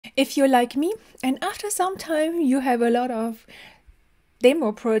If you're like me and after some time you have a lot of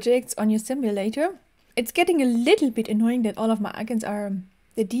demo projects on your simulator, it's getting a little bit annoying that all of my icons are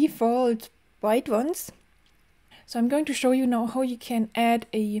the default white ones. So I'm going to show you now how you can add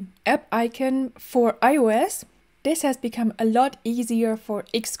a app icon for iOS. This has become a lot easier for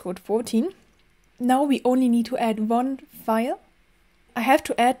Xcode 14. Now we only need to add one file. I have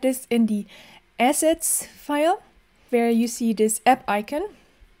to add this in the assets file where you see this app icon.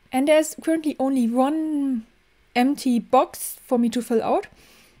 And there's currently only one empty box for me to fill out.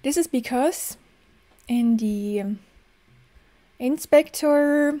 This is because in the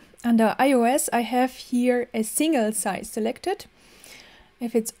inspector under iOS, I have here a single size selected.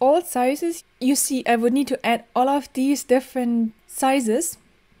 If it's all sizes, you see I would need to add all of these different sizes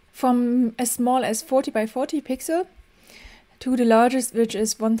from as small as 40 by 40 pixel to the largest, which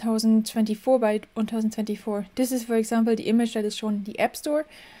is 1024 by 1024. This is, for example, the image that is shown in the App Store.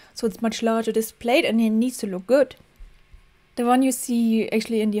 So it's much larger displayed and it needs to look good. The one you see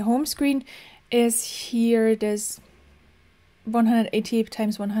actually in the home screen is here this 180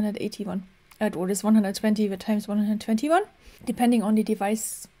 times 181. Or this 120 times 121, depending on the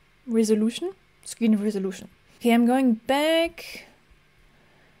device resolution, screen resolution. Okay, I'm going back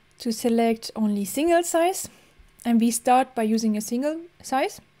to select only single size. And we start by using a single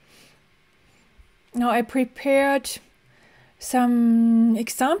size. Now I prepared some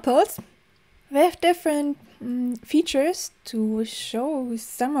examples with different features to show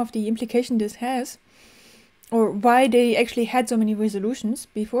some of the implication this has, or why they actually had so many resolutions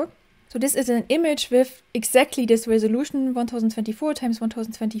before. So this is an image with exactly this resolution, 1024 times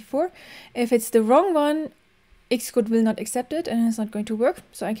 1024. If it's the wrong one, Xcode will not accept it and it's not going to work.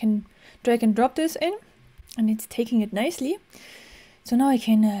 So I can drag and drop this in and it's taking it nicely. So now I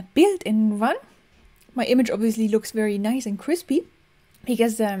can build and run. My image obviously looks very nice and crispy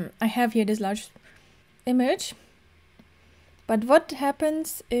because I have here this large image. But what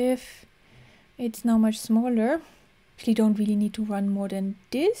happens if it's now much smaller? Actually don't really need to run more than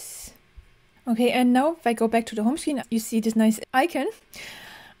this. Okay, and now if I go back to the home screen, you see this nice icon.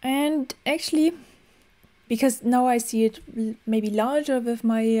 And actually, because now I see it maybe larger with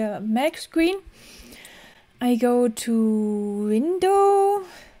my Mac screen, I go to Window,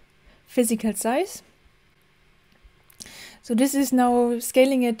 Physical Size. So this is now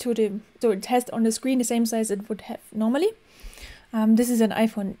scaling it to the, so it has on the screen the same size it would have normally. This is an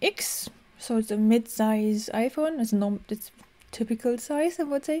iPhone X, so it's a mid-size iPhone. It's typical size, I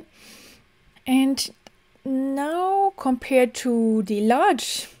would say. And now compared to the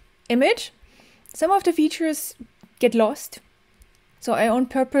large image, some of the features get lost. So I on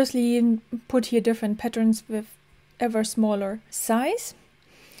purposely put here different patterns with ever smaller size.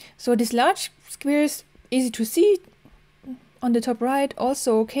 So this large square is easy to see. On the top right,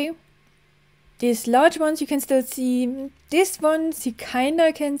 also okay. These large ones you can still see. These ones you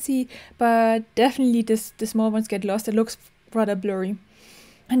kinda can see, but definitely the small ones get lost. It looks rather blurry.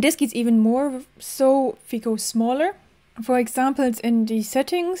 And this gets even more so if we go smaller. For example, it's in the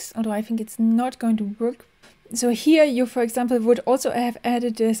settings, although I think it's not going to work. So here you, for example, would also have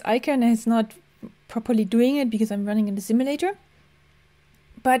added this icon and it's not properly doing it because I'm running in the simulator.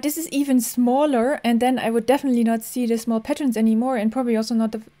 But this is even smaller and then I would definitely not see the small patterns anymore and probably also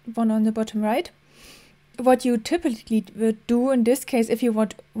not the one on the bottom right. What you typically would do in this case, if you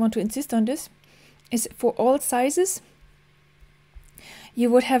want to insist on this, is for all sizes, you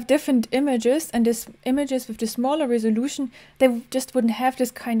would have different images, and these images with the smaller resolution, they just wouldn't have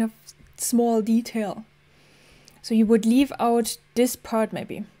this kind of small detail. So you would leave out this part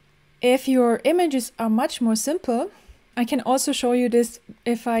maybe. If your images are much more simple, I can also show you this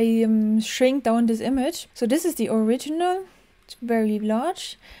if I shrink down this image. So this is the original, it's very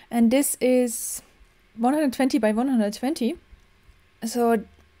large, and this is 120 by 120. So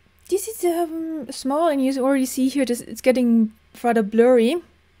this is small, and you already see here this it's getting rather blurry.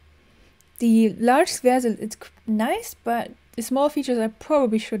 The large squares, it's nice, but the small features I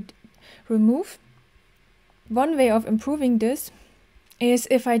probably should remove. One way of improving this is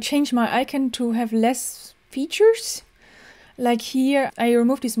if I change my icon to have less features. Like here, I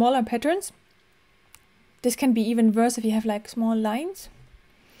remove the smaller patterns. This can be even worse if you have like small lines.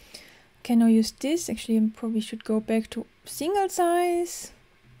 Okay, now use this. Actually, I probably should go back to single size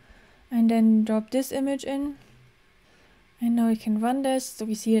and then drop this image in. And now we can run this, so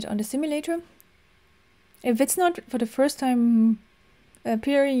we see it on the simulator. If it's not for the first time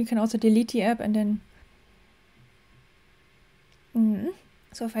appearing, you can also delete the app and then...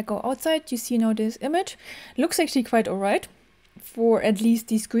 So if I go outside, you see now this image. Looks actually quite alright for at least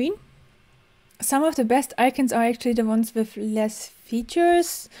the screen. Some of the best icons are actually the ones with less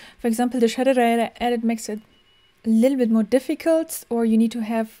features. For example, the shadow that I added makes it a little bit more difficult, or you need to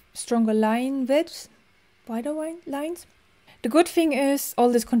have stronger line widths, wider lines. The good thing is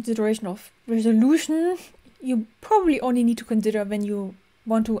all this consideration of resolution, you probably only need to consider when you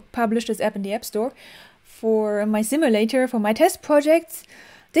want to publish this app in the App Store. For my simulator, for my test projects,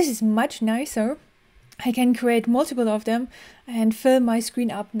 this is much nicer. I can create multiple of them and fill my screen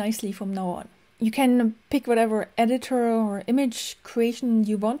up nicely from now on. You can pick whatever editor or image creation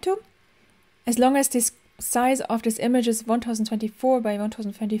you want to. As long as this size of this image is 1024 by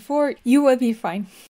 1024, you will be fine.